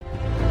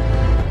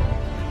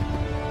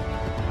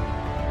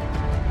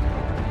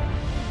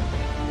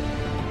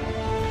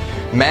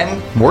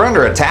Men, we're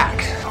under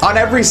attack. On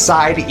every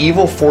side,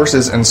 evil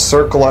forces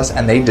encircle us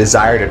and they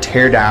desire to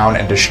tear down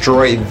and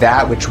destroy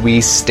that which we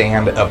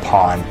stand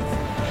upon.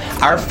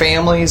 Our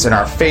families and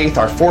our faith,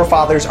 our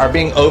forefathers are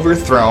being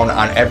overthrown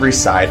on every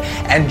side.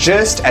 And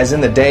just as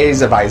in the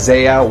days of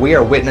Isaiah, we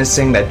are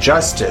witnessing that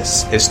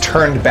justice is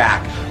turned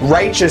back.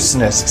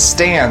 Righteousness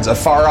stands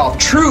afar off.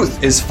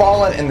 Truth is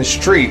fallen in the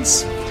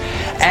streets.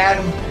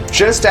 And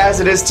just as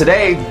it is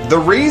today, the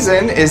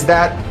reason is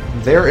that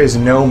there is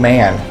no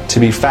man to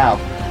be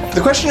found. The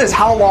question is,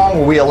 how long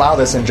will we allow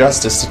this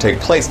injustice to take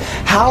place?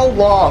 How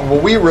long will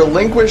we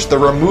relinquish the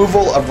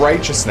removal of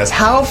righteousness?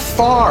 How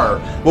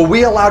far will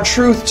we allow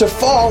truth to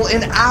fall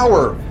in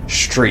our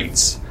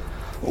streets?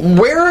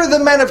 Where are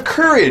the men of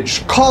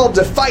courage called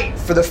to fight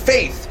for the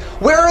faith?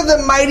 Where are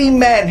the mighty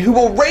men who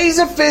will raise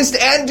a fist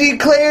and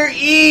declare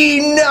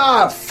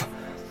enough?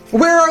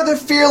 Where are the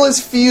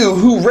fearless few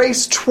who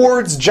race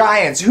towards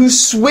giants, who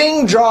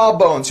swing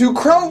jawbones, who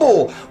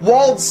crumble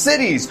walled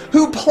cities,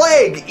 who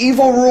plague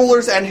evil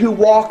rulers, and who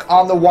walk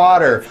on the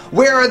water?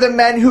 Where are the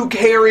men who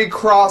carry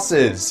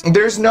crosses?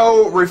 There's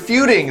no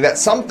refuting that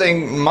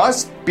something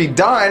must be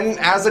done,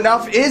 as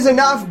enough is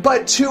enough,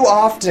 but too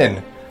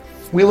often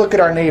we look at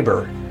our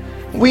neighbor.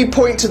 We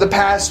point to the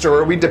pastor,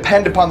 or we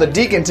depend upon the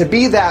deacon to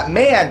be that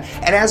man,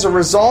 and as a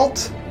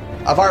result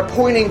of our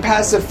pointing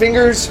passive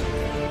fingers,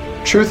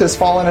 truth has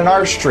fallen in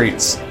our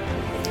streets.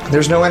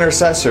 There's no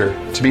intercessor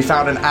to be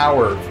found in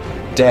our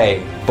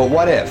day. But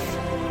what if?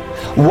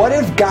 What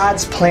if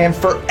God's plan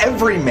for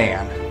every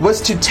man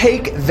was to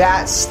take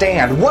that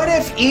stand? What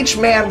if each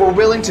man were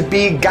willing to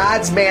be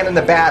God's man in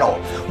the battle?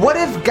 What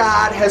if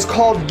God has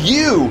called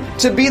you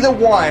to be the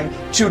one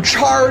to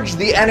charge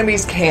the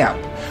enemy's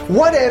camp?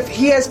 What if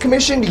He has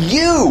commissioned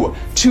you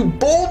to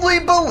boldly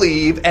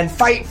believe and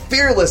fight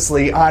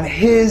fearlessly on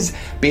His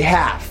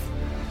behalf?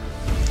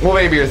 Well,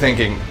 maybe you're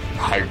thinking,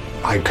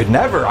 I could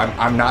never.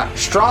 I'm not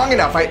strong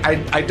enough.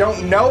 I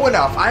don't know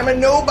enough. I'm a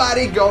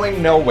nobody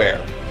going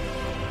nowhere.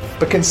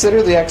 But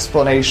consider the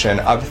explanation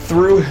of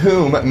through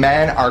whom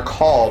men are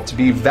called to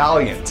be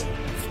valiant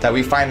that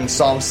we find in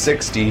Psalm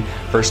 60,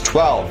 verse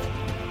 12.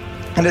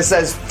 And it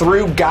says,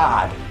 through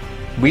God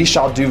we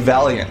shall do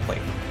valiantly,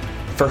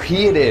 for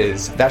He it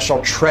is that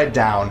shall tread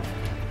down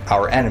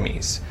our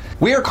enemies.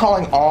 We are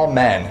calling all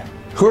men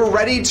who are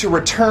ready to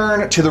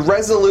return to the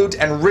resolute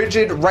and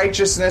rigid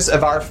righteousness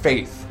of our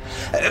faith.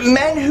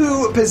 Men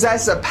who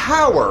possess a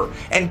power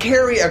and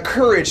carry a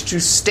courage to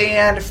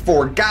stand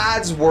for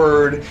God's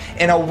word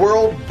in a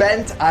world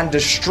bent on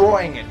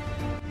destroying it.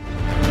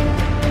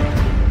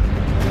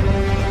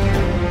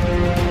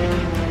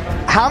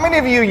 How many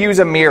of you use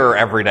a mirror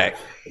every day?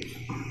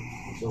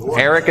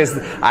 Eric's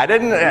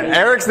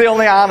the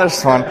only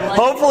honest one.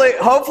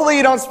 Hopefully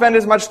you don't spend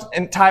as much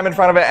time in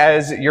front of it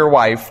as your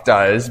wife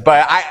does,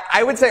 but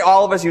I would say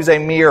all of us use a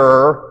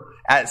mirror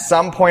at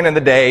some point in the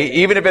day,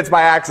 even if it's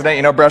by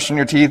accident, brushing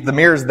your teeth, the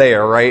mirror's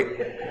there, right?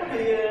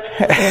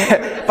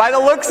 By the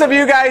looks of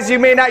you guys, you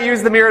may not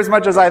use the mirror as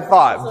much as I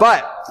thought,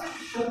 but...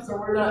 So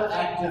we're not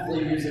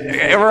actively using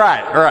it.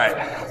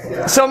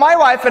 Right. So my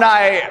wife and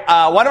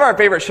I, one of our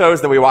favorite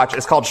shows that we watch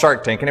is called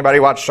Shark Tank. Anybody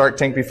watch Shark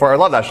Tank before? I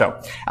love that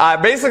show.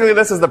 Basically,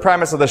 this is the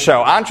premise of the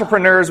show.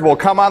 Entrepreneurs will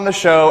come on the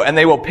show and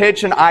they will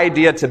pitch an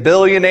idea to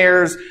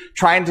billionaires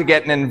trying to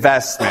get an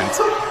investment.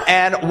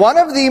 And one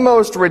of the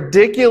most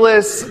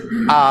ridiculous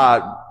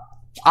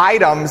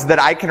items that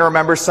I can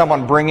remember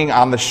someone bringing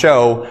on the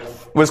show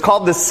was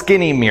called the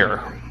skinny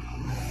mirror.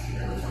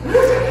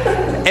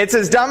 It's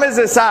as dumb as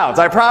it sounds.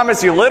 I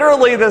promise you.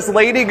 Literally, this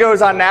lady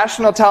goes on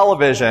national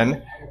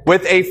television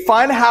with a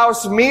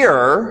funhouse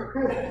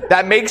mirror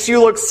that makes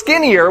you look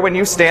skinnier when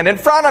you stand in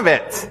front of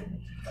it.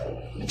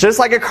 Just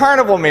like a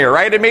carnival mirror,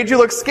 right? It made you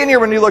look skinnier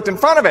when you looked in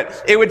front of it.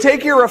 It would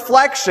take your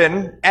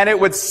reflection and it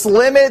would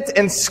slim it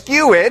and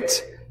skew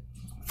it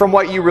from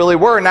what you really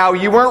were. Now,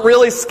 you weren't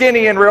really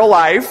skinny in real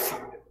life,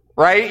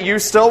 right? You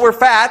still were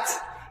fat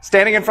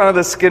standing in front of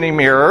the skinny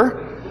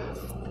mirror.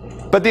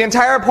 But the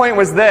entire point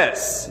was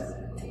this.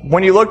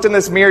 When you looked in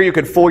this mirror, you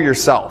could fool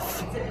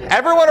yourself.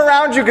 Everyone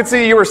around you could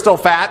see you were still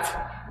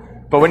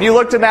fat. But when you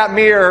looked in that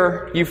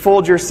mirror, you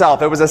fooled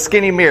yourself. It was a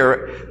skinny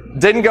mirror.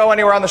 Didn't go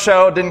anywhere on the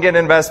show. Didn't get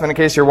an investment, in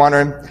case you're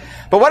wondering.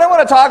 But what I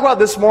want to talk about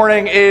this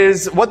morning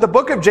is what the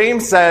book of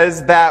James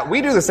says, that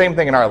we do the same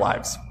thing in our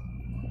lives.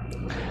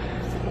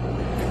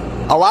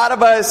 A lot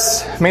of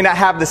us may not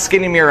have the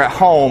skinny mirror at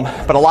home,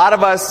 but a lot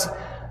of us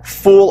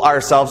fool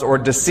ourselves or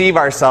deceive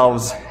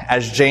ourselves,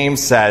 as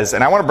James says.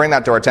 And I want to bring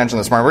that to our attention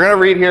this morning. We're going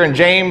to read here in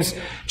James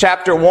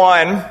chapter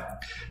 1,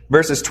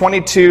 verses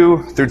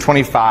 22 through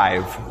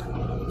 25.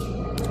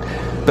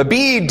 But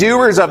be ye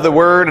doers of the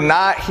word, and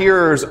not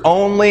hearers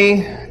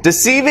only,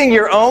 deceiving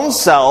your own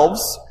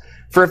selves.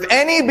 For if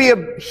any be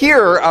a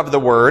hearer of the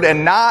word,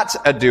 and not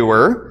a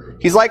doer,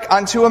 he's like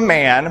unto a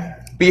man,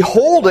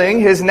 beholding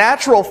his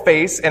natural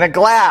face in a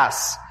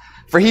glass.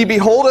 For he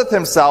beholdeth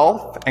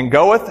himself, and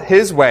goeth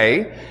his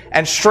way,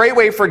 and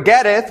straightway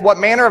forgetteth what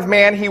manner of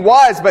man he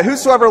was. But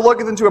whosoever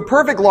looketh into a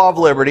perfect law of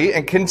liberty,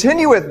 and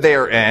continueth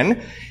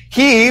therein,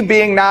 he,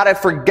 being not a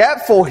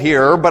forgetful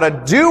hearer, but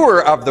a doer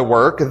of the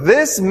work,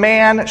 this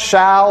man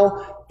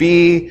shall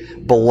be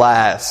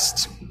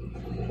blessed.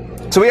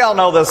 So we all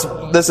know this.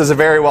 This is a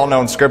very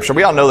well-known scripture.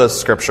 We all know this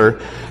scripture.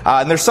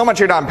 And there's so much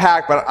here to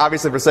unpack, but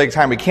obviously for sake of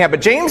time we can't.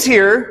 But James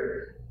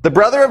here, the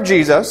brother of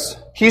Jesus,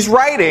 he's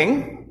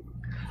writing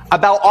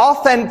about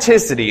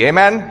authenticity.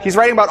 Amen? He's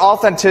writing about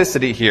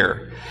authenticity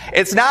here.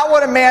 It's not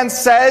what a man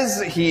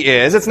says he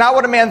is. It's not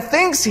what a man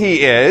thinks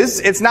he is.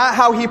 It's not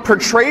how he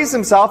portrays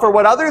himself or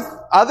what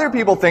other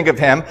people think of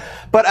him.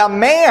 But a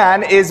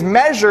man is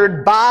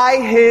measured by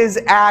his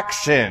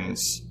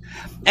actions.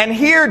 And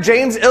here,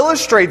 James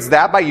illustrates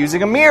that by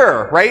using a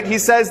mirror, right? He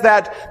says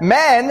that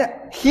men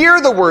hear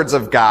the words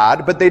of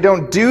God, but they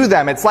don't do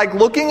them. It's like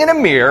looking in a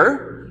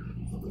mirror,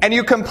 and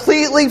you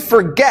completely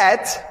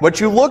forget what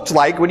you looked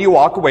like when you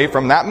walk away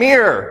from that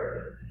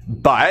mirror.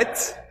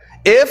 But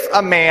if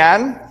a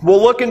man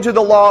will look into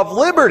the law of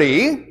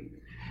liberty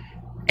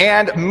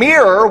and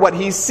mirror what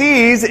he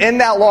sees in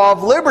that law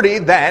of liberty,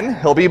 then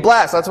he'll be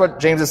blessed. That's what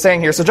James is saying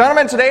here. So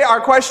gentlemen, today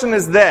our question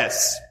is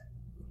this.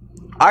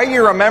 Are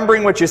you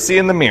remembering what you see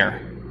in the mirror?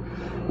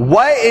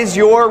 What is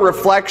your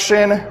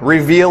reflection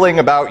revealing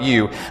about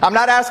you? I'm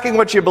not asking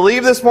what you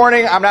believe this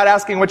morning. I'm not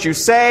asking what you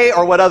say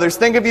or what others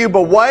think of you,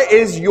 but what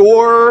is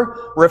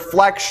your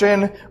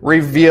reflection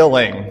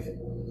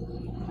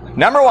revealing?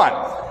 Number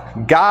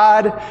one,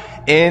 God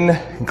in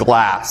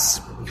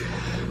glass.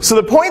 So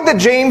the point that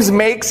James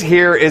makes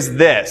here is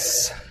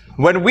this.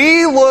 When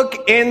we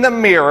look in the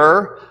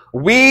mirror,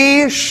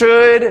 we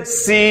should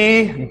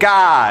see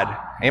God.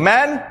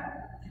 Amen?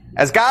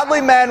 As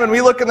godly men, when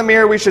we look in the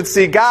mirror, we should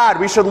see God.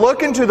 We should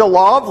look into the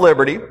law of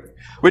liberty,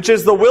 which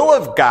is the will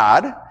of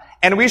God,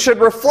 and we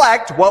should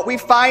reflect what we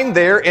find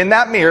there in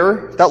that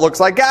mirror that looks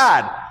like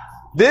God.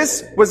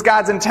 This was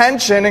God's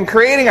intention in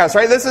creating us,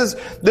 right? This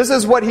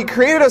is what He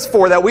created us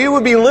for, that we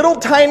would be little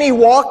tiny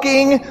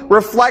walking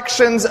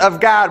reflections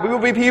of God. We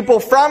would be people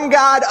from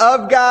God,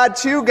 of God,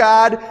 to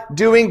God,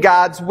 doing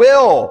God's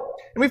will.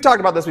 And we've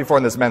talked about this before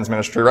in this men's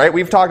ministry, right?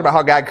 We've talked about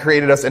how God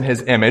created us in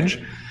His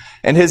image,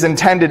 in His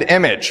intended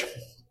image.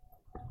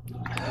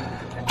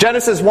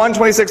 Genesis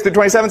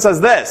 1:26-27 says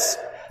this,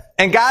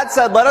 "And God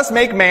said, let us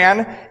make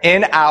man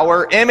in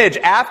our image,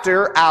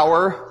 after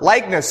our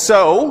likeness."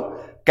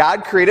 So,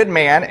 God created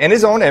man in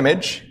His own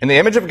image. In the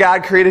image of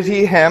God created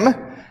He him.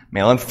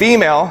 Male and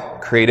female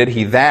created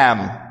He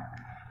them.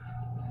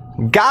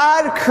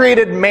 God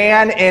created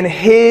man in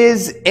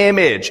His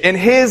image, in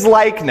His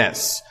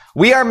likeness.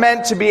 We are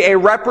meant to be a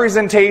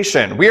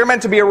representation. We are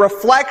meant to be a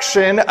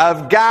reflection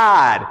of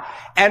God.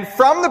 And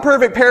from the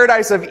perfect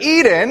paradise of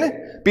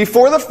Eden,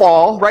 before the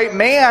fall, right,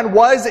 man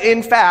was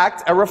in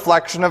fact a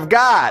reflection of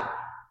God.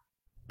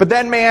 But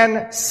then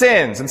man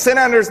sins, and sin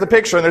enters the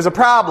picture, and there's a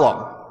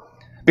problem.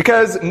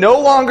 Because no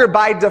longer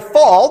by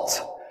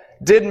default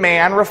did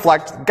man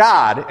reflect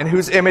God, in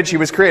whose image he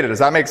was created. Does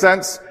that make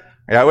sense?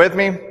 Are you with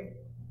me?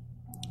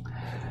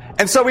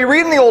 And so we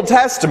read in the Old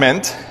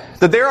Testament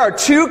that there are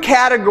two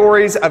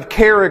categories of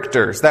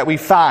characters that we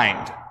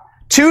find.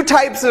 Two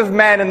types of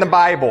men in the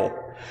Bible.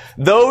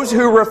 Those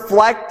who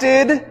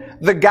reflected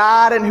the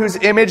God in whose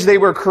image they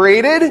were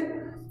created,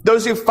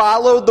 those who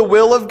followed the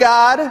will of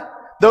God,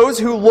 those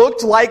who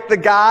looked like the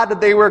God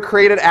that they were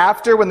created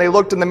after when they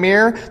looked in the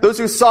mirror, those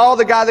who saw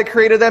the God that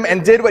created them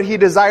and did what He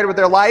desired with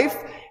their life,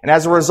 and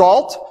as a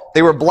result,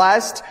 they were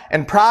blessed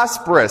and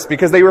prosperous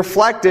because they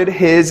reflected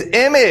His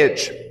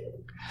image.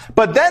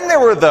 But then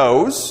there were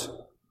those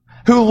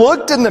who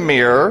looked in the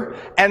mirror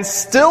and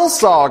still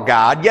saw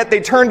God, yet they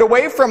turned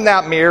away from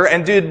that mirror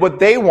and did what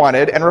they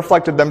wanted and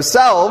reflected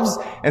themselves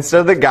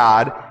instead of the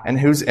God in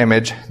whose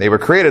image they were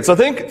created. So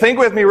think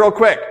with me real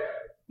quick.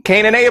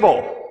 Cain and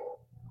Abel.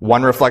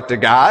 One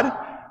reflected God,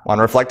 one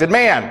reflected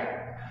man.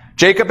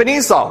 Jacob and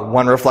Esau.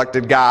 One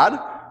reflected God,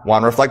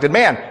 one reflected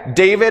man.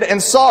 David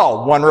and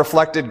Saul. One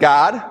reflected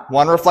God,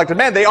 one reflected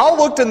man. They all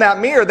looked in that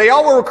mirror. They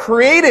all were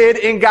created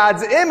in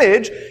God's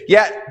image,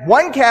 yet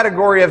one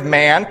category of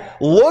man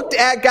looked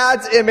at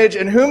God's image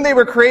in whom they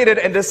were created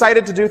and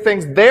decided to do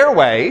things their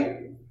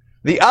way.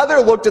 The other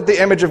looked at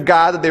the image of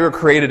God that they were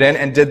created in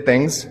and did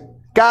things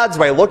God's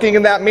way. Looking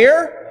in that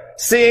mirror,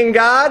 seeing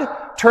God,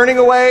 turning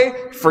away,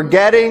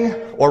 forgetting,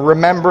 or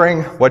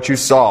remembering what you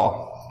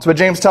saw. That's what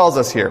James tells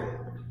us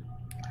here.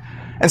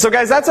 And so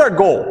guys, that's our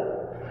goal.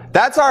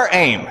 That's our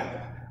aim.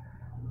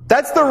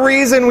 That's the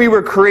reason we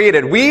were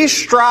created. We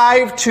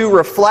strive to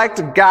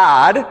reflect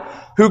God,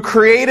 who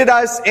created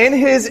us in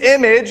His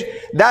image,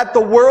 that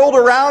the world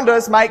around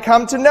us might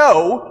come to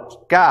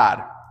know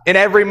God. In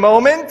every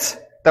moment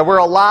that we're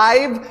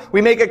alive,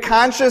 we make a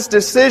conscious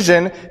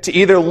decision to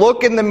either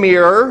look in the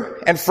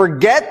mirror and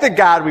forget the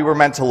God we were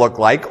meant to look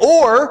like,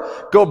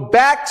 or go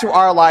back to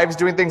our lives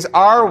doing things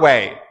our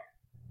way.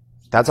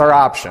 That's our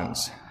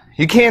options.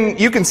 You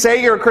can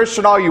say you're a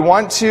Christian all you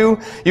want to.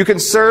 You can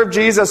serve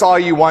Jesus all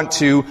you want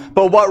to.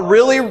 But what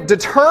really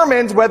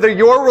determines whether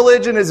your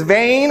religion is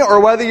vain or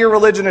whether your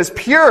religion is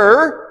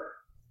pure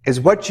is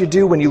what you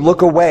do when you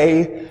look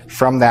away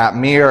from that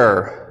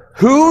mirror.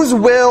 Whose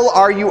will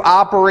are you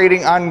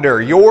operating under?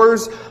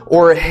 Yours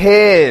or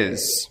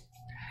His?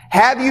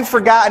 Have you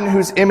forgotten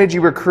whose image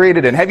you were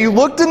created in? Have you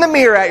looked in the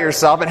mirror at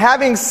yourself and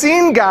having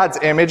seen God's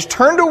image,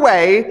 turned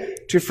away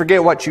to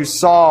forget what you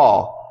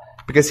saw?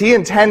 Because He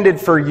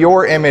intended for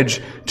your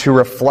image to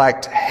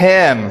reflect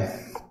Him.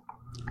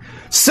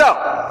 So,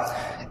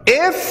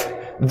 if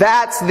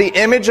that's the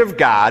image of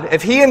God,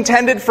 if He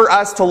intended for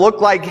us to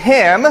look like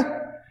Him,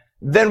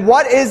 then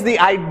what is the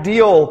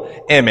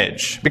ideal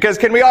image? Because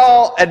can we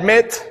all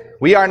admit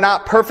we are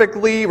not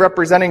perfectly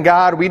representing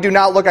God? We do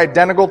not look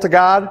identical to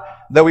God,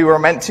 though we were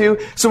meant to.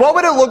 So what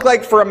would it look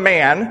like for a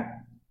man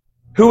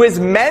who is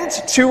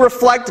meant to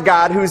reflect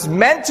God, who's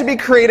meant to be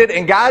created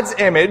in God's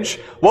image?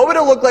 What would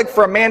it look like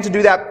for a man to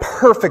do that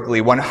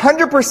perfectly,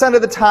 100%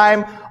 of the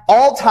time,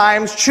 all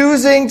times,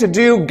 choosing to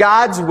do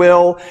God's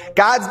will,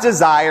 God's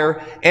desire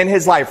in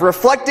his life,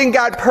 reflecting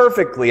God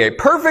perfectly, a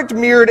perfect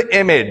mirrored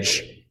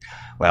image?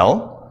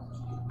 Well,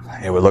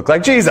 it would look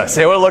like Jesus.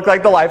 It would look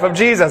like the life of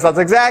Jesus. That's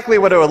exactly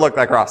what it would look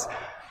like, Ross.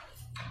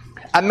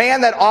 A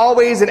man that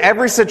always, in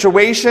every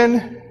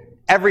situation,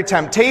 every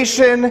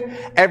temptation,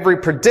 every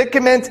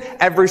predicament,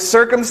 every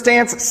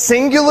circumstance,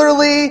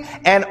 singularly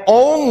and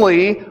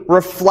only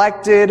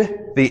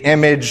reflected the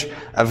image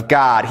of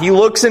God. He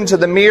looks into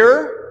the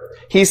mirror,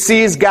 he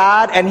sees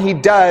God, and he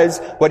does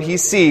what he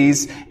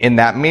sees in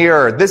that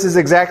mirror. This is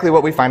exactly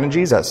what we find in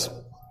Jesus.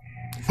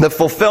 The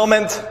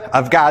fulfillment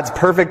of God's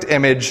perfect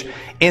image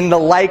in the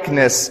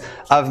likeness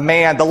of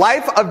man. The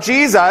life of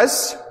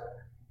Jesus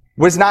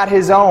was not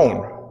his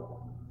own.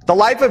 The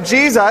life of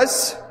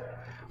Jesus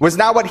was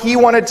not what he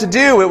wanted to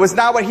do. It was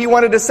not what he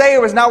wanted to say.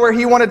 It was not where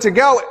he wanted to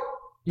go.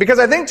 Because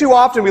I think too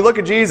often we look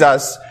at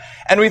Jesus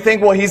and we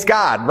think, well, he's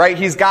God, right?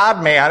 He's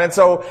God-man. And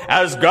so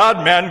as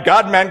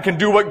God-man can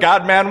do what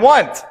God-man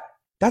wants.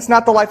 That's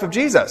not the life of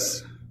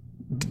Jesus.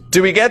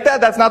 Do we get that?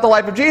 That's not the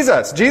life of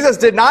Jesus. Jesus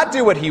did not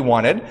do what he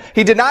wanted.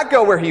 He did not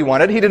go where he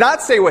wanted. He did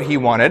not say what he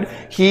wanted.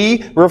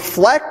 He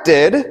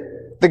reflected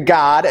the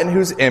God in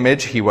whose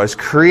image he was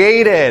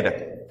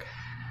created.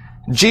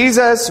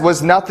 Jesus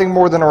was nothing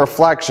more than a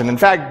reflection. In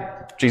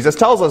fact, Jesus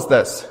tells us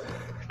this.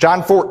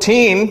 John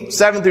 14,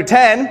 7 through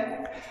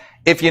 10,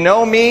 if you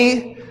know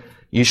me,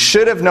 you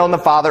should have known the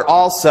Father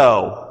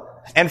also.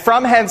 And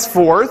from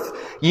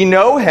henceforth, ye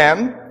know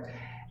him,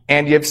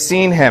 and ye have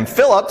seen him.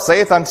 Philip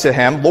saith unto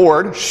him,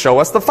 Lord, show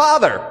us the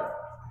Father.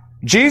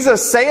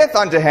 Jesus saith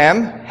unto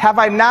him, have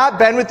I not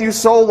been with you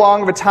so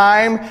long of a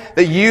time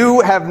that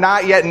you have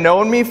not yet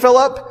known me,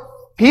 Philip?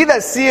 He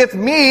that seeth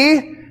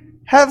me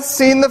have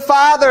seen the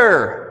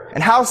Father.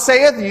 And how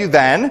saith you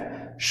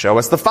then, show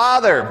us the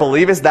Father?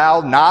 Believest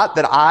thou not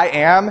that I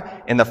am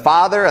in the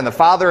Father, and the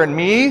Father in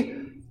me?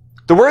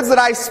 The words that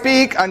I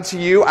speak unto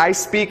you, I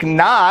speak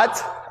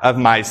not of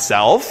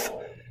myself,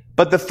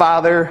 but the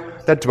Father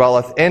that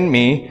dwelleth in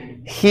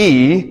me,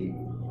 he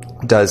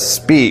does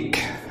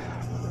speak.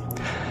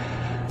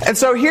 And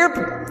so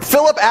here,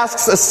 Philip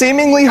asks a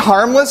seemingly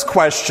harmless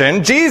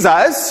question.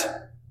 Jesus,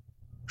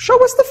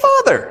 show us the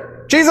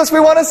Father. Jesus, we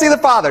want to see the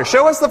Father.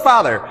 Show us the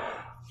Father.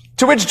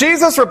 To which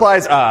Jesus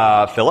replies,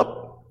 Philip,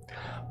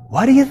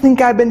 what do you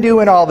think I've been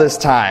doing all this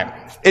time?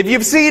 If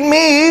you've seen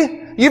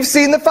me, you've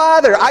seen the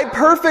Father. I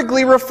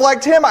perfectly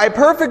reflect him. I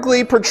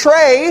perfectly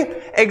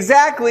portray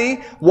exactly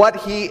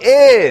what he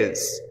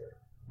is.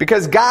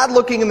 Because God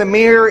looking in the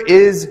mirror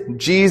is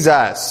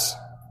Jesus.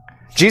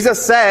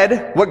 Jesus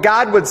said what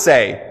God would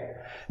say.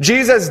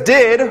 Jesus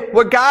did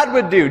what God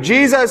would do.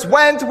 Jesus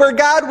went where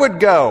God would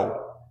go.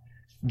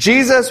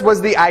 Jesus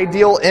was the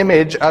ideal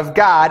image of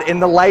God in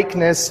the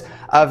likeness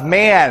of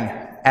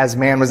man, as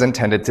man was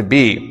intended to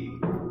be.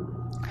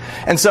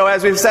 And so,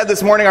 as we've said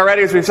this morning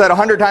already, as we've said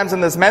 100 times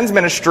in this men's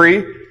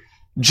ministry,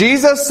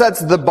 Jesus sets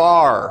the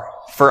bar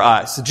for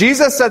us.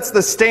 Jesus sets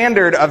the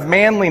standard of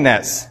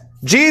manliness.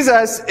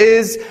 Jesus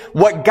is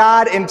what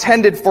God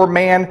intended for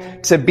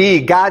man to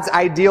be, God's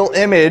ideal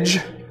image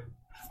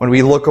when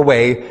we look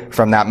away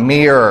from that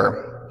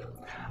mirror.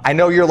 I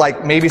know you're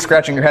like maybe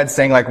scratching your head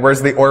saying like,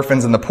 where's the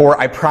orphans and the poor?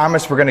 I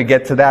promise we're going to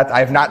get to that. I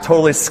have not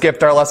totally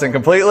skipped our lesson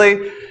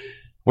completely.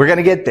 We're going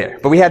to get there.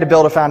 But we had to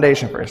build a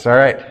foundation first, all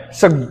right?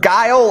 So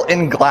guile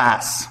in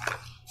glass.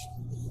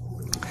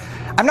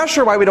 I'm not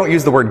sure why we don't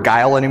use the word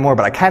guile anymore,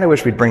 but I kind of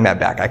wish we'd bring that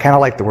back. I kind of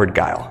like the word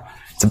guile.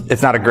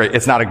 It's not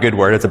a good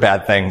word. It's a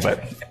bad thing,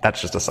 but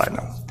that's just a side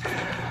note.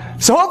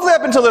 So hopefully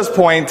up until this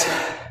point,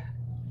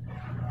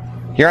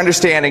 you're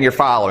understanding, you're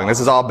following. This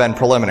has all been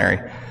preliminary.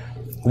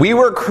 We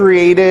were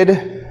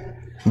created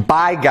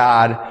by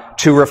God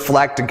to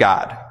reflect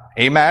God.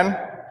 Amen?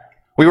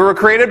 We were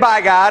created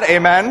by God,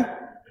 amen,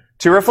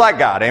 to reflect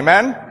God.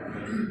 Amen?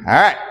 All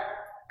right.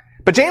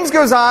 But James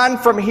goes on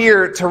from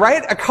here to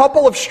write a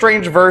couple of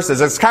strange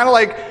verses. It's kind of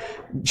like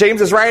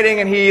James is writing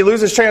and he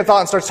loses train of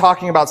thought and starts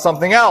talking about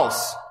something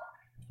else.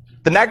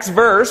 The next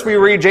verse we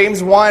read,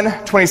 James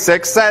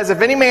 1:26 says,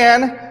 "If any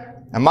man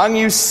among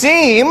you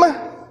seem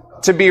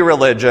to be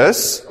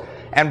religious,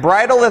 and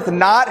bridleth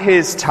not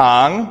his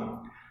tongue,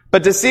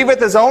 but deceiveth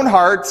his own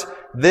heart,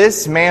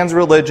 this man's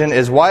religion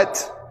is"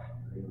 what?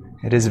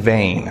 It is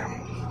vain.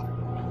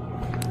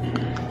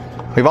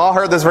 We've all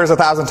heard this verse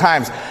 1,000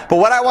 times. But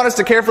what I want us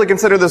to carefully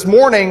consider this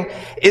morning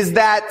is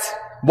that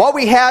what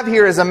we have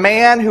here is a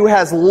man who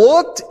has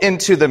looked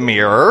into the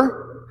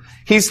mirror,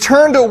 he's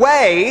turned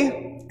away,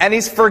 and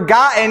he's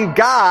forgotten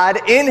God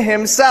in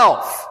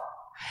himself.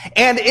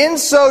 And in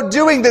so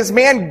doing, this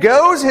man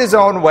goes his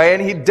own way,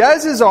 and he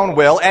does his own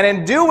will, and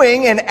in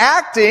doing and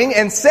acting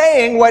and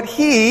saying what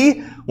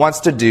he wants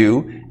to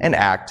do and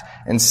act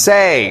and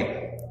say.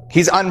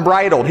 He's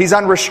unbridled. He's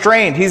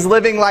unrestrained. He's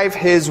living life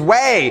his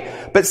way.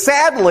 But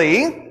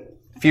sadly,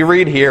 if you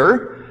read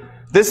here,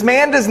 this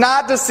man does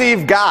not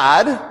deceive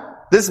God.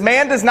 This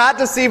man does not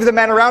deceive the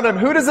men around him.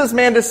 Who does this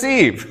man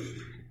deceive?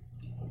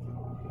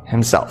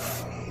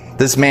 Himself.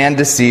 This man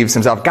deceives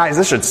himself. Guys,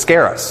 this should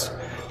scare us.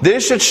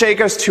 This should shake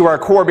us to our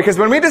core, because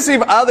when we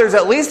deceive others,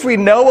 at least we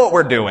know what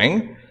we're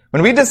doing.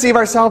 When we deceive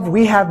ourselves,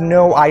 we have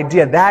no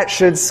idea. That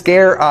should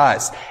scare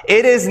us.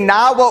 It is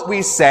not what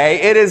we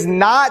say. It is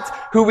not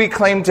who we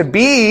claim to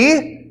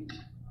be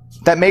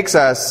that makes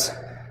us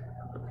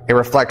a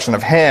reflection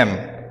of Him.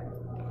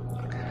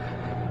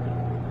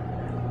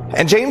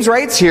 And James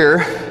writes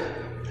here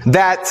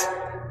that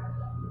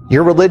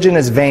your religion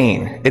is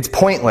vain. It's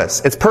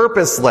pointless. It's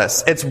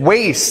purposeless. It's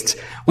waste.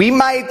 We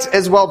might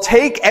as well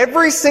take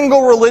every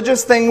single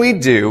religious thing we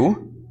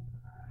do,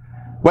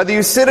 whether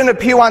you sit in a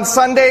pew on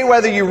Sunday,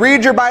 whether you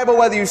read your Bible,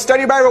 whether you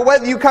study your Bible,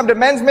 whether you come to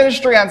men's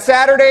ministry on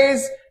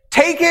Saturdays,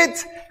 take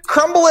it,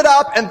 crumble it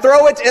up, and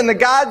throw it in the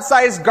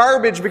God-sized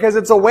garbage, because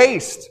it's a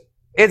waste.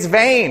 It's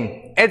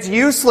vain. It's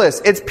useless.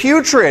 It's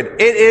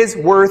putrid. It is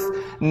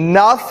worth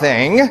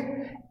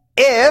nothing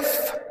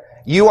if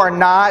you are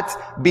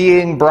not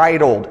being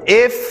bridled,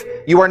 if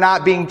you are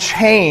not being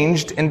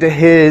changed into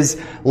His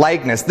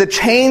likeness. The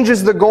change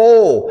is the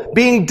goal.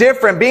 Being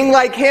different, being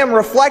like Him,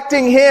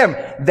 reflecting Him.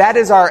 That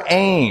is our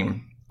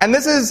aim. And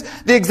this is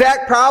the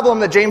exact problem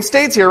that James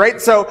states here, right?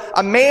 So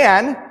a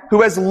man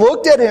who has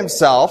looked at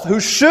himself, who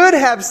should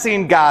have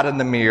seen God in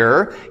the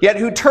mirror, yet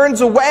who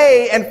turns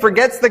away and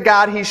forgets the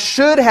God he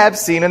should have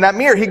seen in that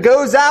mirror. He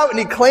goes out and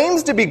he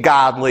claims to be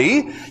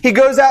godly. He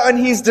goes out and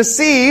he's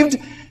deceived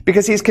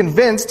because he's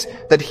convinced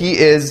that he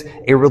is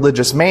a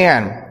religious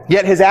man.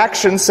 Yet his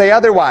actions say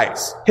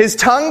otherwise. His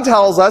tongue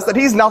tells us that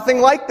he's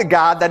nothing like the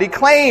God that he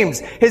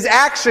claims. His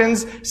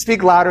actions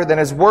speak louder than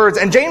his words.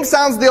 And James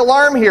sounds the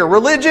alarm here.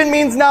 Religion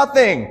means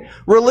nothing.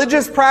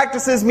 Religious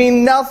practices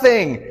mean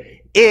nothing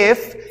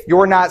if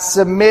you're not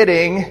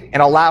submitting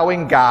and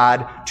allowing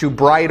God to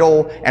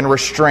bridle and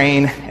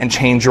restrain and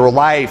change your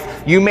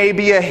life. You may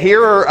be a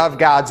hearer of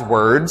God's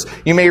words.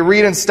 You may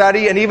read and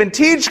study and even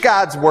teach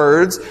God's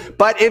words.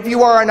 But if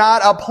you are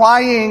not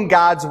applying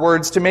God's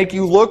words to make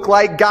you look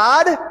like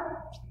God,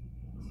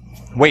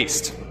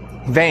 waste,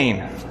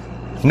 vain,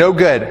 no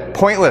good,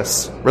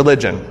 pointless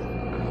religion.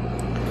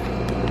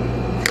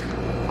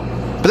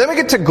 But then we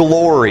get to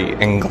glory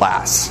in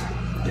glass.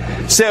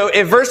 So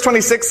if verse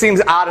 26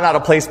 seems odd and out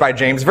of place by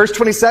James, verse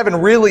 27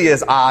 really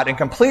is odd and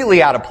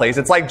completely out of place.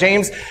 It's like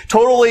James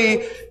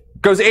totally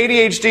goes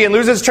ADHD and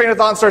loses train of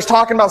thought and starts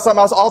talking about something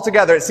else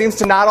altogether. It seems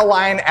to not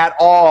align at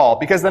all,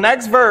 because the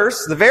next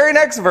verse, the very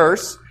next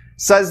verse,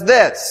 says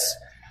this: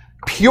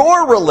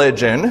 pure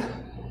religion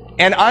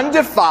and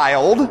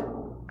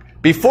undefiled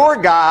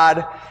before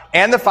God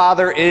and the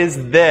Father is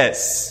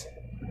this: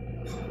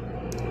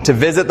 to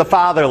visit the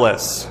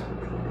fatherless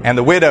and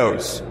the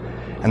widows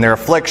and their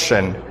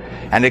affliction,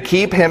 and to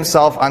keep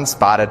himself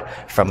unspotted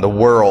from the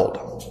world.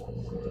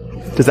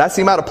 Does that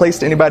seem out of place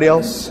to anybody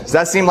else? Does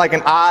that seem like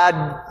an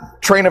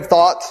odd train of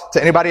thought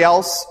to anybody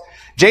else?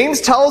 James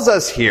tells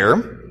us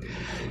here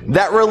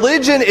that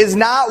religion is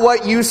not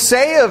what you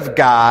say of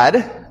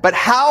God, but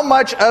how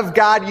much of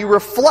God you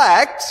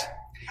reflect.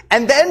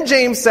 And then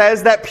James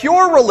says that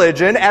pure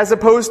religion, as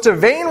opposed to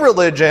vain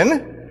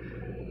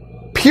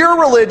religion, pure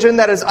religion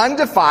that is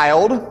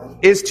undefiled,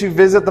 is to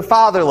visit the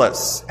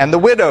fatherless and the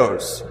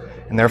widows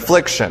in their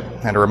affliction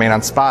and to remain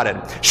unspotted.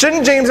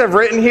 Shouldn't James have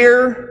written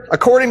here,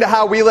 according to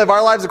how we live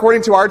our lives,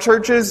 according to our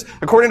churches,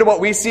 according to what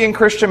we see in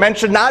Christian men,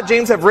 should not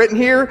James have written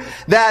here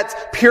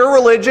that pure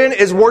religion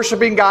is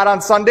worshiping God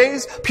on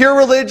Sundays? Pure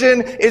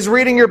religion is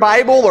reading your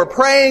Bible or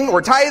praying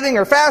or tithing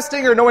or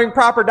fasting or knowing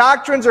proper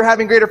doctrines or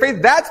having greater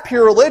faith. That's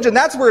pure religion.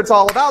 That's where it's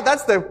all about.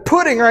 That's the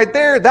pudding right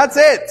there. That's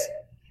it.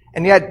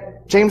 And yet,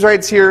 James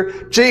writes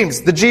here,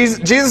 James,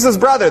 Jesus'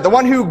 brother, the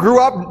one who grew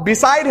up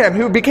beside him,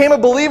 who became a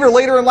believer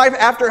later in life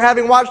after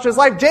having watched his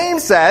life,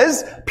 James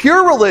says,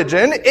 pure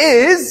religion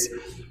is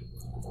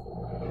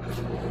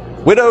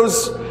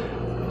widows,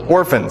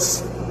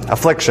 orphans,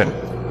 affliction.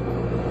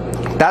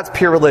 That's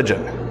pure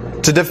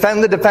religion. To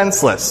defend the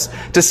defenseless.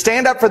 To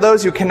stand up for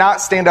those who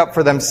cannot stand up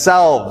for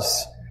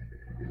themselves.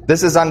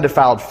 This is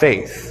undefiled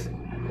faith.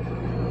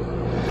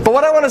 But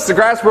what I want us to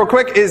grasp real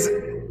quick is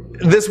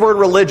this word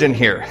religion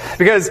here.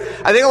 Because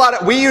I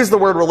think we use the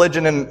word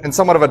religion in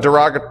somewhat of a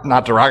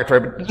not derogatory,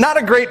 but not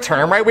a great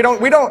term, right? We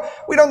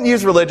don't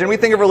use religion. We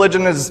think of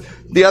religion as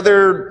the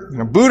other,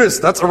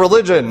 Buddhist, that's a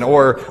religion,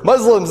 or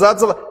Muslims,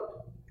 that's a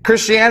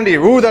Christianity.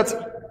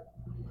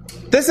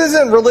 This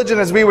isn't religion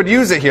as we would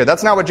use it here.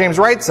 That's not what James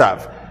writes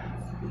of.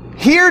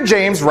 Here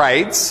James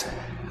writes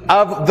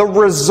of the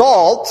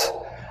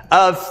result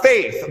of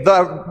faith,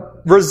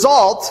 the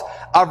result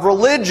of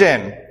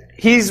religion.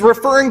 He's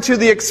referring to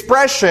the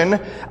expression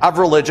of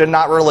religion,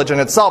 not religion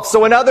itself.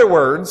 So in other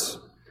words,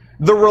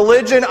 the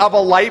religion of a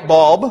light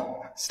bulb,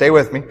 stay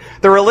with me,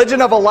 the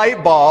religion of a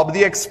light bulb,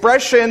 the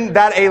expression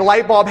that a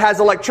light bulb has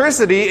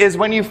electricity is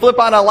when you flip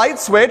on a light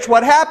switch,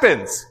 what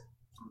happens?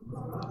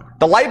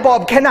 The light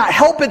bulb cannot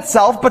help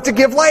itself but to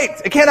give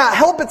light. It cannot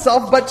help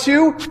itself but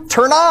to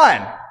turn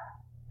on.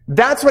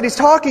 That's what he's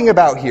talking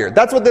about here.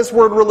 That's what this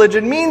word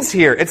religion means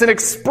here. It's an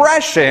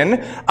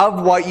expression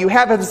of what you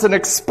have. It's an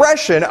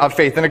expression of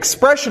faith, an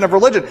expression of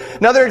religion.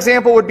 Another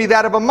example would be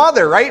that of a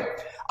mother, right?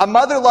 A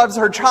mother loves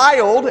her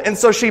child, and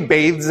so she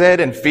bathes it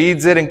and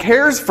feeds it and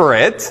cares for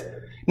it.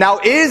 Now,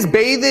 is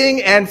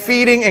bathing and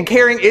feeding and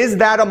caring, is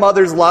that a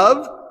mother's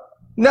love?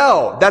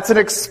 No, that's an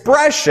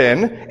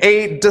expression,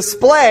 a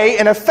display,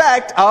 an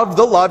effect of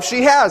the love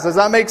she has. Does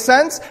that make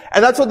sense?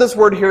 And that's what this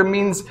word here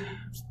means.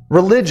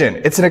 Religion.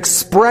 It's an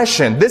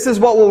expression. This is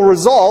what will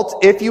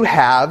result if you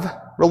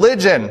have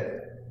religion.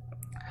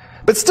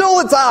 But still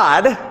it's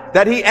odd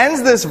that he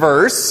ends this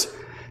verse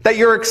that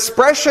your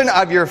expression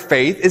of your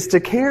faith is to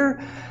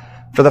care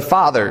for the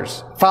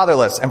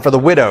fatherless, and for the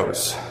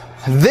widows.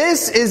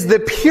 This is the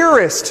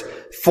purest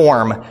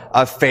form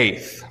of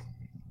faith.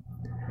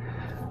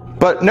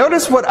 But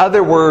notice what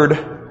other word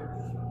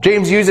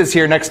James uses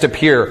here next to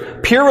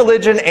pure. Pure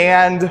religion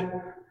and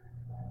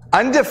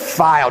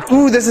undefiled.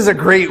 Ooh, this is a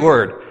great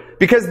word.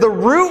 Because the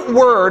root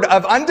word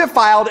of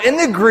undefiled in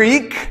the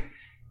Greek,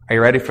 are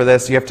you ready for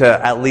this? You have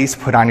to at least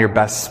put on your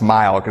best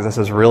smile because this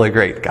is really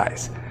great,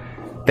 guys.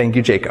 Thank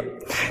you, Jacob.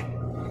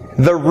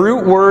 The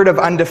root word of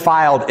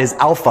undefiled is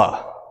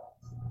alpha,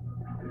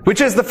 which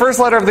is the first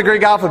letter of the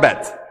Greek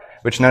alphabet,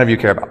 which none of you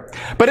care about.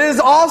 But it is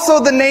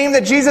also the name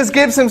that Jesus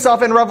gives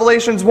himself in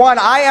Revelations 1.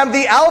 I am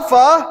the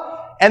Alpha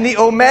and the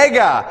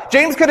Omega.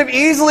 James could have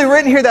easily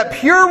written here that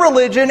pure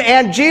religion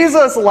and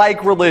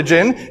Jesus-like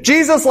religion,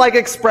 Jesus-like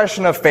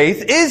expression of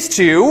faith, is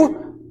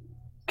to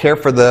care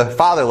for the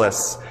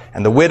fatherless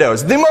and the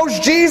widows. The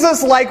most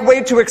Jesus-like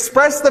way to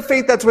express the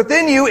faith that's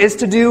within you is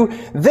to do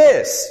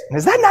this. And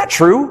is that not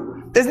true?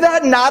 Is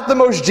that not the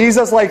most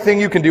Jesus-like thing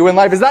you can do in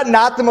life? Is that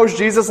not the most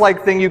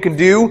Jesus-like thing you can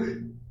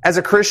do as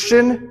a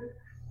Christian?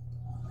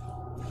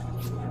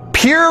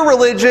 Pure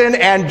religion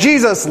and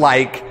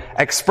Jesus-like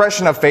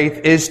expression of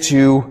faith is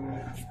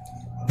to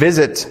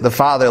visit the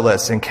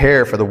fatherless and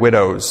care for the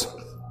widows.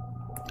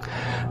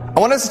 I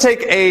want us to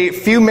take a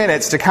few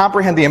minutes to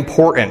comprehend the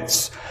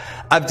importance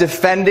of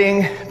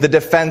defending the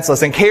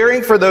defenseless and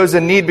caring for those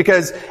in need,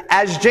 because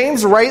as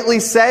James rightly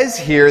says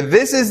here,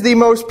 this is the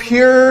most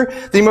pure,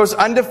 the most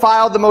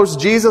undefiled, the most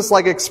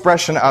Jesus-like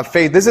expression of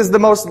faith. This is the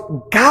most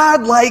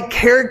God-like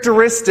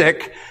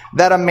characteristic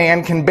that a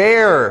man can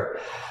bear.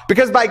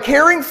 Because by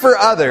caring for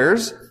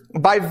others,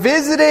 by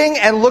visiting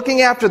and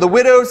looking after the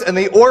widows and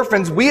the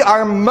orphans, we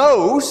are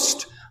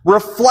most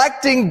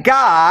reflecting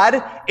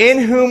God in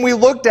whom we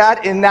looked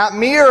at in that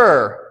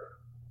mirror.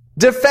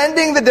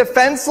 Defending the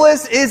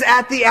defenseless is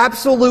at the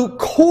absolute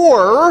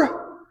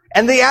core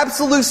and the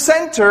absolute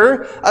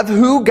center of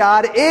who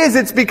God is.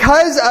 It's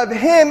because of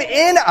Him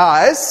in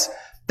us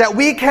that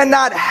we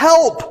cannot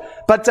help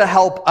but to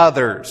help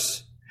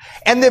others.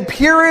 And the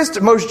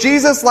purest, most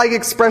Jesus-like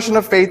expression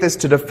of faith is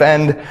to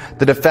defend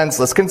the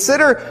defenseless.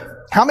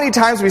 Consider how many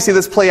times we see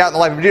this play out in the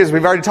life of Jesus.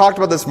 We've already talked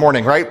about this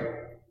morning, right?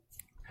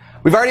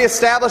 We've already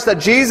established that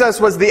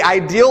Jesus was the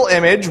ideal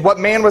image, what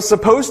man was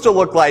supposed to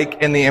look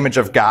like in the image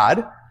of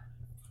God.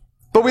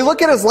 But we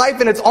look at his life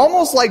and it's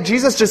almost like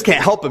Jesus just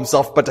can't help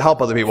himself but to help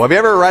other people. Have you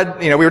ever read,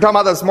 we were talking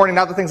about this morning,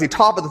 not the things he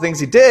taught, but the things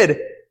he did.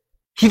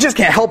 He just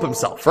can't help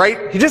himself,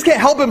 right? He just can't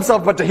help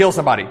himself but to heal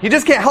somebody. He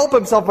just can't help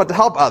himself but to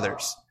help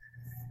others.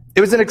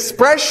 It was an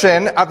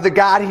expression of the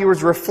God he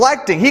was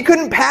reflecting. He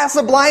couldn't pass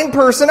a blind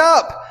person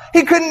up.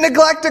 He couldn't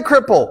neglect a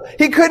cripple.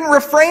 He couldn't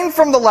refrain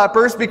from the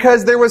lepers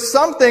because there was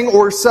something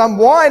or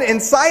someone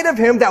inside of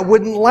him that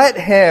wouldn't let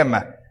him.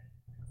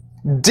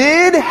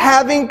 Did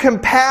having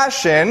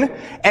compassion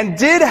and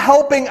did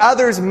helping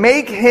others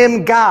make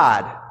him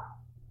God?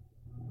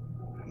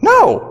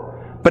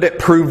 No, but it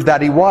proved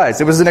that he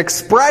was. It was an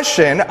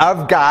expression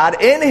of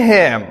God in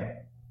him.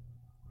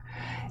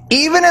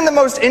 Even in the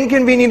most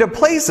inconvenient of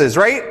places,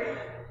 right?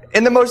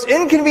 In the most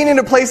inconvenient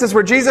of places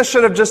where Jesus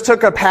should have just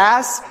took a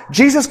pass,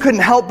 Jesus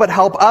couldn't help but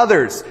help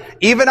others.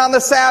 Even on the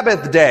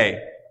Sabbath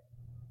day,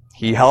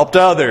 he helped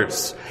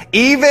others.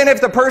 Even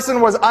if the person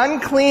was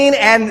unclean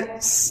and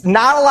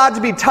not allowed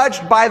to be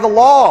touched by the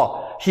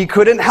law, he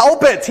couldn't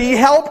help it. He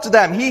helped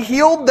them. He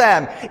healed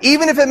them.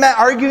 Even if it meant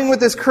arguing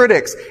with his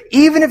critics,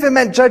 even if it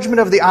meant judgment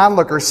of the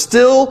onlookers,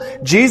 still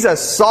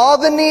Jesus saw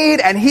the need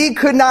and he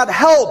could not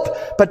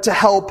help but to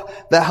help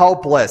the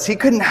helpless. He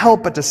couldn't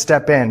help but to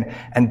step in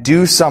and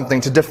do something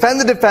to defend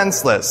the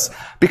defenseless.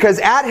 Because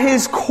at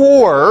his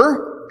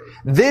core,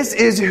 this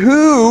is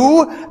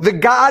who the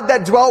God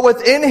that dwelt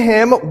within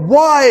him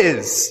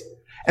was.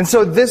 And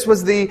so this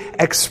was the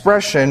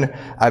expression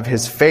of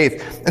his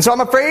faith. And so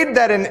I'm afraid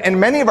that in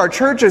many of our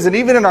churches and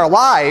even in our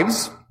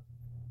lives,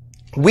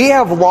 we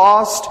have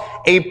lost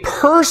a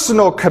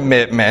personal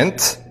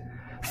commitment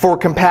for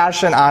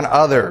compassion on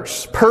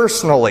others,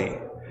 personally.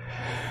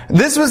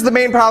 This was the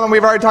main problem.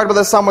 We've already talked about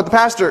this some with the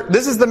pastor.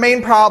 This is the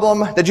main problem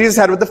that Jesus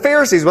had with the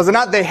Pharisees, was it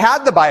not? They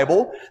had the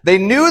Bible, they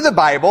knew the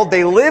Bible,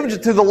 they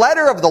lived to the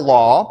letter of the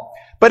law,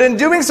 but in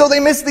doing so, they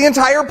missed the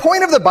entire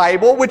point of the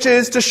Bible, which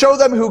is to show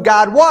them who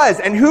God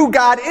was. And who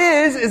God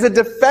is a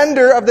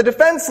defender of the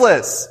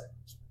defenseless.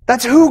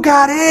 That's who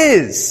God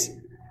is.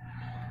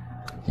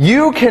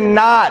 You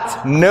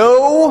cannot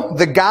know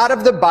the God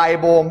of the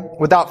Bible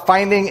without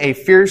finding a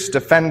fierce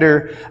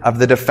defender of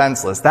the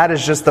defenseless. That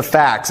is just the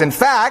facts. In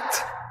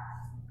fact,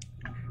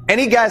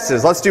 any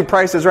guesses? Let's do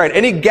Price is Right.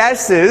 Any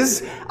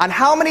guesses on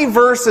how many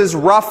verses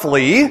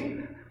roughly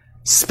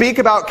speak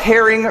about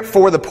caring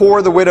for the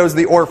poor, the widows,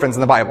 the orphans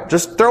in the Bible?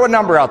 Just throw a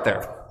number out there.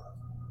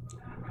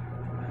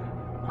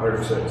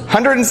 106.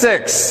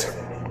 106.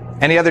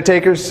 Any other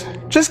takers?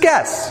 Just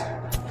guess.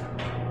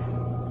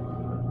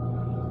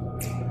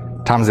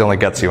 Tom's the only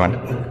gutsy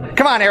one.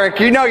 Come on, Eric.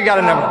 You know you got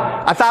a number.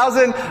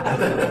 1,000.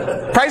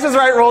 Price is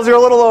Right rolls. You're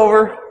a little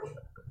over.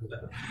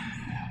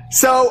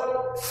 So,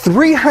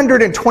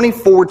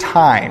 324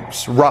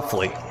 times,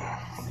 roughly.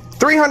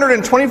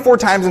 324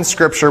 times in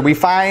Scripture, we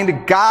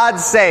find God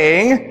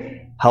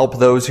saying, help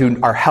those who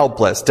are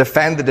helpless,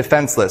 defend the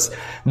defenseless.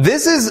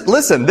 This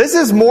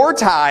is more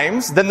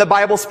times than the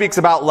Bible speaks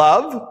about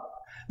love.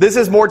 This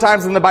is more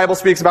times than the Bible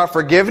speaks about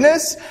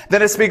forgiveness,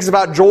 than it speaks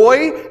about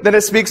joy, than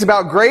it speaks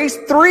about grace.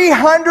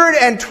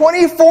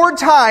 324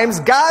 times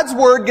God's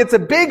Word gets a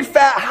big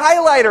fat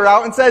highlighter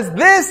out and says,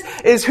 this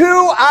is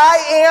who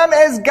I am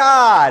as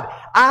God.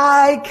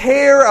 I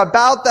care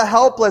about the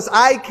helpless.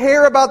 I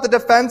care about the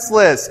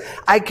defenseless.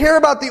 I care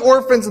about the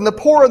orphans and the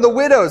poor and the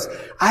widows.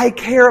 I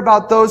care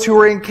about those who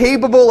are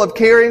incapable of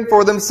caring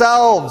for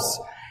themselves.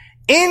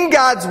 In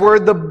God's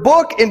Word, the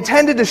book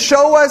intended to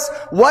show us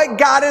what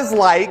God is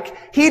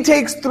like, He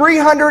takes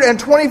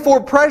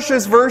 324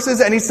 precious verses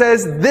and He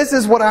says, this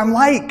is what I'm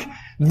like.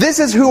 This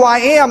is who I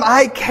am.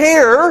 I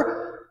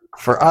care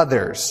for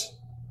others.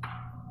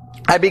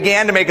 I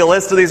began to make a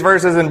list of these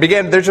verses and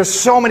there's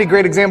just so many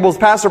great examples.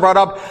 Pastor brought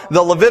up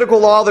the Levitical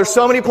law. There's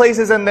so many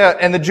places in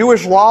the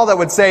Jewish law that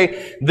would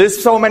say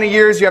this so many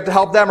years you have to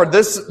help them, or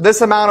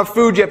this amount of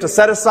food you have to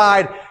set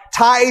aside,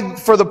 tithe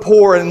for the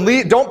poor,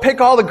 and don't pick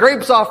all the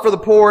grapes off for the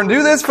poor, and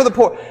do this for the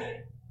poor.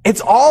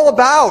 It's all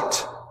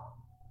about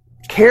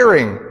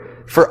caring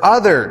for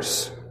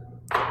others.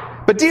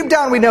 But deep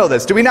down we know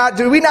this. Do we not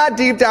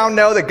deep down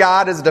know that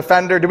God is a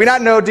defender? Do we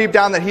not know deep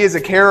down that He is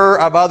a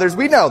carer of others?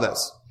 We know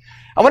this.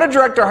 I want to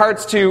direct our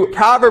hearts to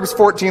Proverbs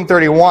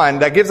 14:31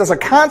 that gives us a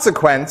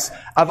consequence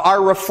of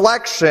our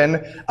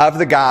reflection of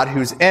the God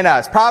who's in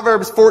us.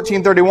 Proverbs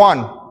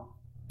 14:31.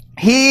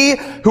 He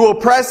who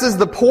oppresses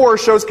the poor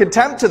shows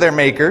contempt to their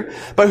maker,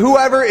 but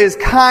whoever is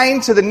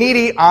kind to the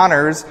needy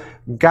honors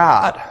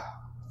God.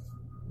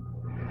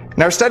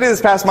 In our study this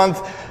past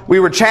month, we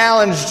were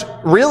challenged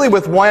really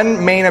with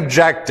one main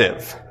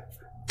objective.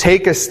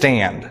 Take a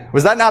stand.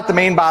 Was that not the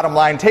main bottom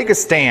line? Take a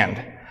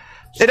stand.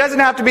 It doesn't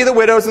have to be the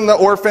widows and the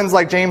orphans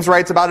like James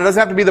writes about. It doesn't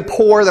have to be the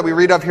poor that we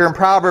read of here in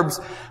Proverbs.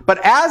 But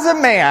as a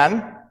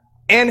man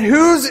in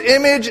whose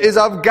image is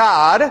of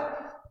God,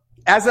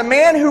 as a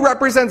man who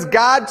represents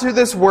God to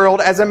this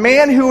world, as a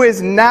man who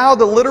is now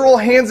the literal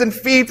hands and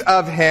feet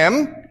of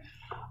Him,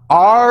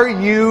 are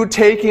you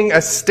taking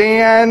a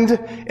stand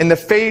in the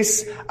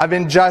face of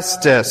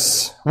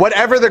injustice?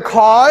 Whatever the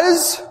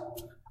cause,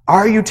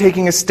 are you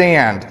taking a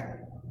stand?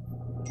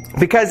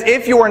 Because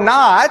if you're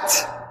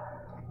not,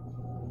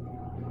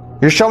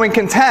 you're showing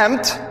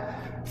contempt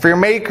for your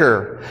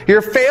Maker.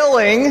 You're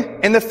failing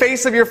in the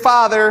face of your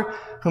Father,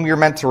 whom you're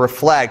meant to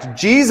reflect.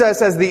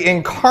 Jesus, as the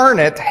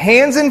incarnate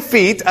hands and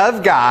feet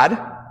of God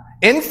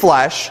in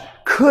flesh,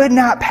 could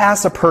not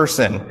pass a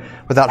person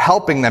without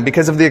helping them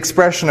because of the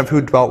expression of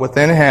who dwelt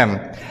within Him.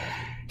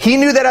 He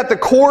knew that at the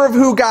core of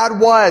who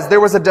God was, there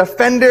was a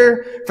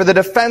defender for the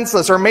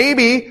defenseless. Or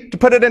maybe, to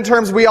put it in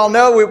terms we all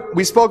know,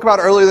 we spoke about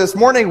earlier this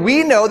morning,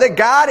 we know that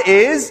God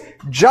is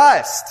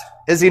just.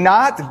 Is He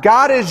not?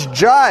 God is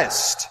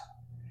just.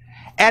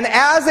 And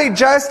as a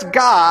just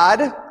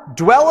God,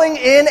 dwelling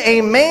in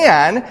a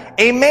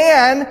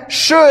man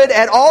should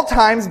at all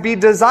times be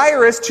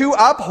desirous to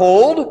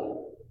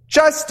uphold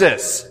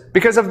justice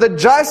because of the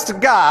just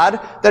God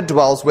that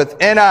dwells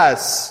within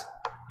us.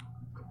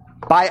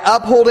 By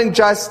upholding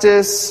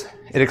justice,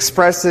 it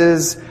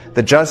expresses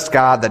the just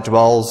God that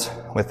dwells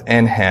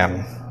within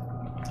Him.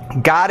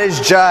 God is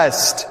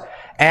just,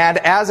 And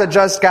as a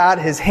just God,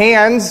 his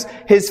hands,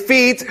 his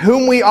feet,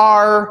 whom we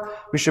are,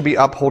 we should be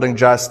upholding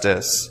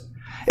justice.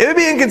 It would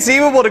be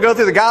inconceivable to go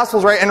through the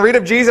Gospels, right, and read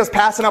of Jesus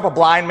passing up a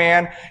blind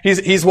man.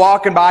 He's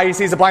walking by, he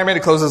sees a blind man,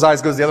 he closes his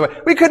eyes, goes the other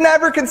way. We could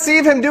never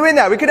conceive him doing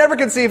that. We could never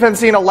conceive him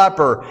seeing a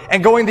leper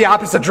and going the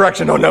opposite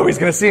direction. Oh no, he's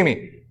going to see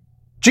me.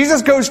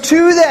 Jesus goes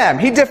to them.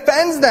 He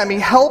defends them. He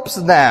helps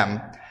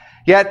them.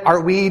 Yet, are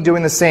we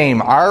doing the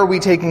same? Are we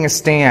taking a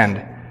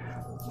stand?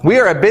 We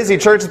are a busy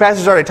church. The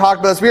pastor's already talked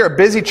about this. We are a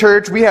busy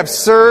church. We have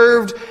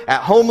served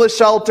at homeless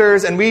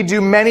shelters, and we do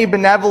many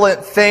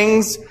benevolent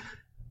things.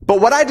 But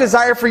what I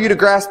desire for you to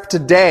grasp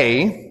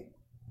today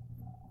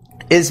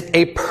is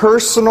a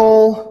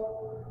personal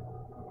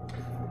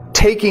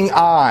taking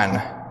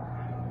on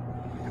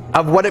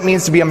of what it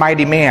means to be a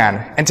mighty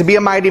man. And to be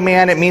a mighty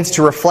man, it means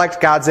to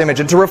reflect God's image.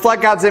 And to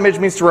reflect God's image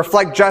means to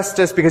reflect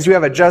justice because you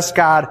have a just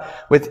God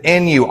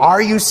within you.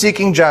 Are you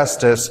seeking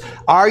justice?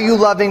 Are you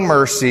loving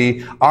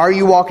mercy? Are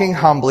you walking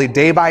humbly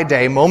day by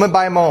day, moment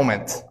by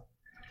moment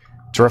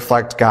to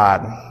reflect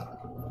God?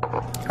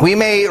 We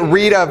may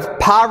read of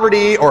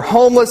poverty or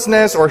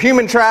homelessness or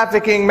human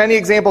trafficking. Many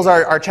examples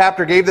our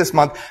chapter gave this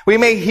month. We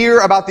may hear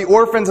about the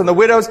orphans and the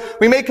widows.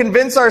 We may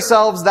convince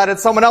ourselves that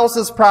it's someone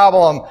else's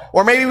problem.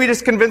 Or maybe we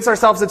just convince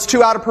ourselves it's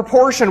too out of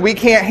proportion. We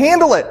can't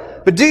handle it.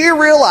 But do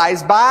you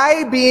realize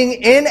by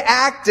being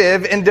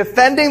inactive in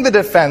defending the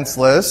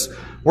defenseless,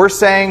 we're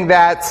saying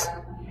that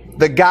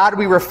the God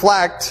we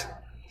reflect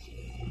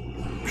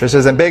just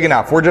isn't big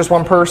enough. We're just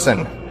one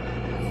person.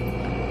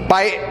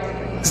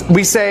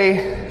 We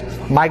say,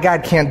 my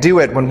God can't do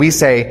it when we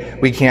say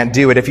we can't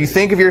do it. If you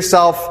think of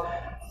yourself,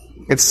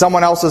 it's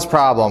someone else's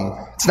problem.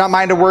 It's not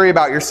mine to worry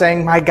about. You're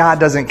saying, my God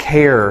doesn't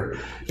care.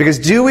 Because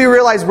do we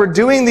realize we're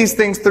doing these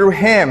things through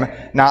him,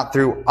 not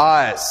through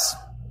us?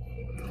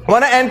 I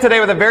want to end today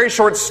with a very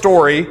short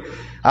story.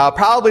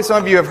 Probably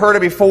some of you have heard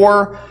it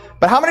before.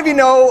 But how many of you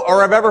know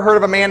or have ever heard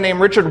of a man named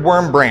Richard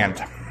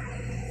Wurmbrand?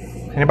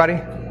 Anybody?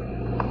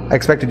 I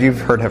expected you've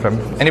heard of him.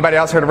 Anybody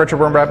else heard of Richard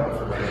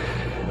Wurmbrand?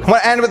 I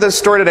want to end with this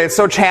story today. It's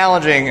so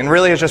challenging and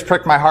really has just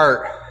pricked my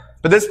heart.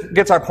 But this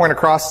gets our point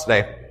across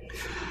today.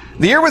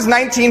 The year was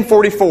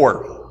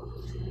 1944.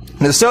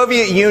 The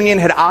Soviet Union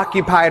had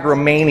occupied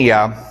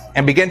Romania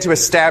and began to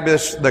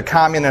establish the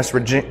communist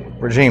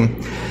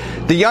regime.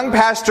 The young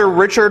pastor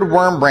Richard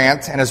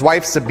Wurmbrand and his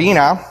wife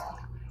Sabina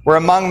were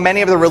among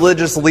many of the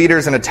religious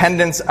leaders in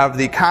attendance of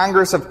the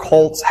Congress of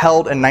Cults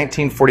held in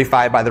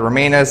 1945 by the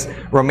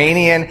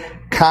Romanian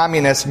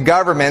communist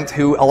government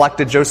who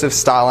elected Joseph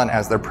Stalin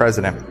as their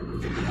president.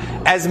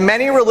 As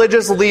many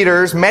religious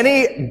leaders,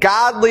 many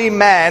godly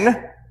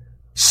men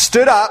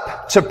stood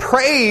up to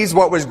praise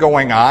what was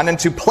going on and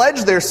to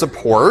pledge their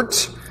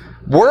support,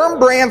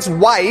 Wurmbrand's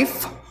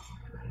wife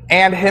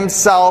and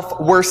himself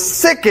were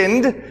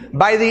sickened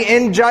by the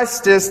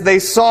injustice they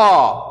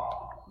saw.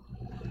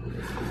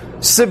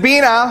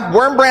 Sabina,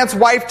 Wurmbrand's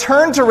wife,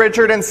 turned to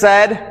Richard and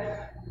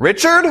said,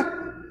 "Richard,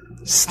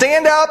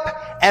 stand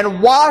up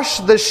and wash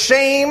the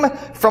shame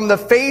from the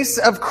face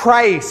of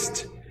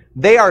Christ.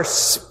 They are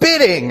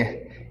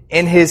spitting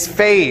in his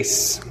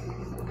face."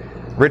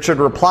 Richard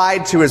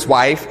replied to his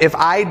wife, "If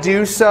I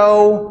do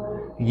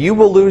so, you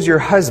will lose your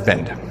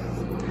husband."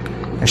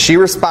 And she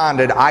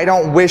responded, "I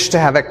don't wish to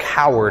have a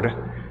coward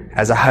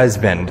as a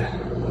husband."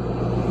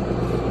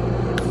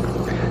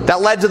 That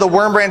led to the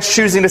Wurmbrands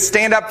choosing to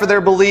stand up for their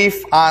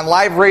belief on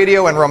live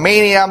radio in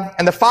Romania.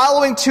 And the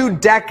following 2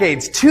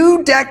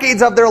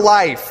 decades of their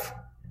life,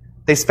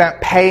 they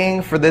spent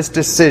paying for this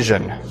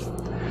decision.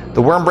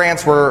 The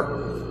Wurmbrands were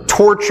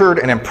tortured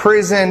and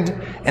imprisoned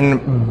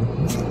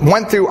and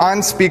went through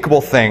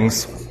unspeakable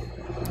things.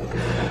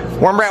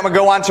 Wurmbrand would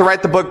go on to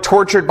write the book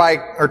Tortured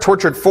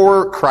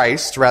for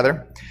Christ,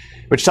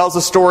 which tells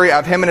the story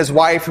of him and his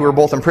wife who were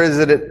both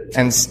imprisoned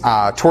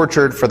and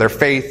tortured for their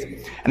faith.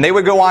 And they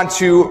would go on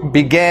to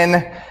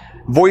begin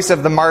Voice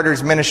of the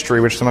Martyrs ministry,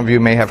 which some of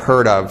you may have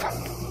heard of.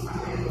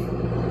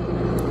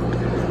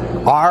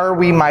 Are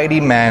we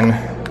mighty men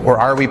or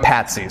are we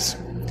patsies?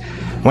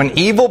 When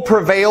evil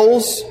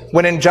prevails,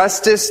 when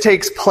injustice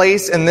takes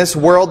place in this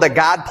world that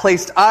God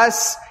placed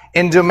us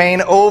in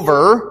domain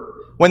over,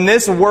 when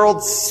this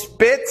world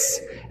spits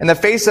in the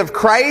face of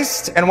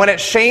Christ and when it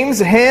shames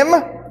him,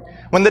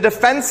 when the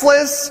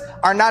defenseless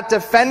are not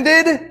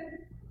defended,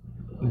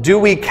 do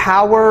we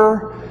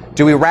cower?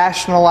 Do we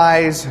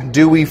rationalize?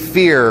 Do we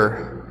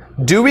fear?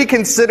 Do we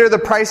consider the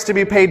price to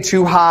be paid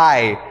too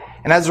high?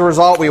 And as a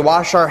result, we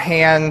wash our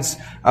hands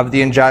of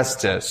the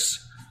injustice.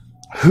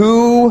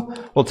 Who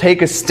will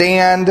take a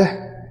stand?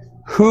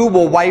 Who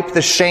will wipe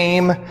the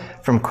shame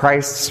from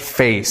Christ's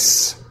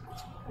face?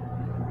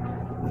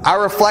 Our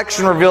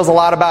reflection reveals a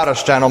lot about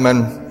us,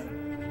 gentlemen.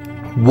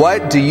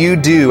 What do you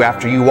do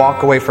after you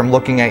walk away from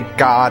looking at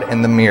God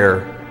in the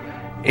mirror?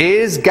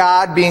 Is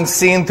God being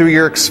seen through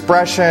your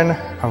expression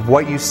of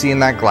what you see in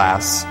that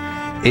glass?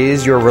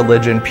 Is your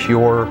religion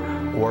pure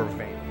or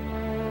vain?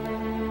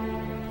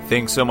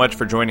 Thanks so much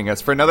for joining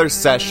us for another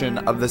session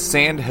of the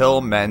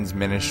Sandhill Men's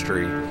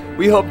Ministry.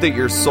 We hope that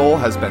your soul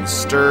has been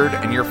stirred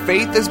and your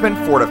faith has been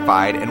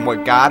fortified in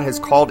what God has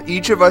called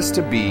each of us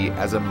to be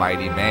as a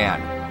mighty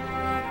man.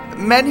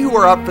 Men who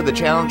are up for the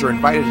challenge are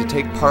invited to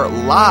take part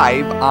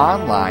live,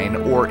 online,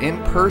 or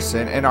in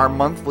person in our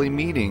monthly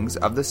meetings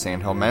of the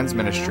Sandhill Men's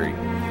Ministry.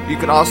 You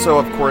can also,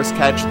 of course,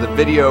 catch the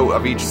video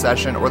of each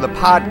session or the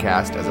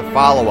podcast as a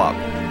follow-up.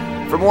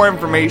 For more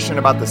information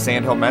about the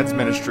Sandhill Men's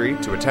Ministry,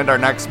 to attend our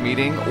next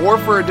meeting, or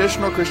for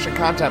additional Christian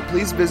content,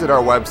 please visit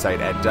our website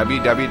at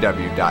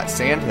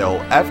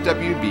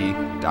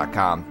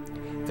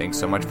www.sandhillfwb.com. Thanks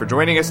so much for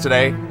joining us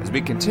today as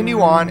we continue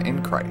on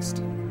in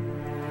Christ.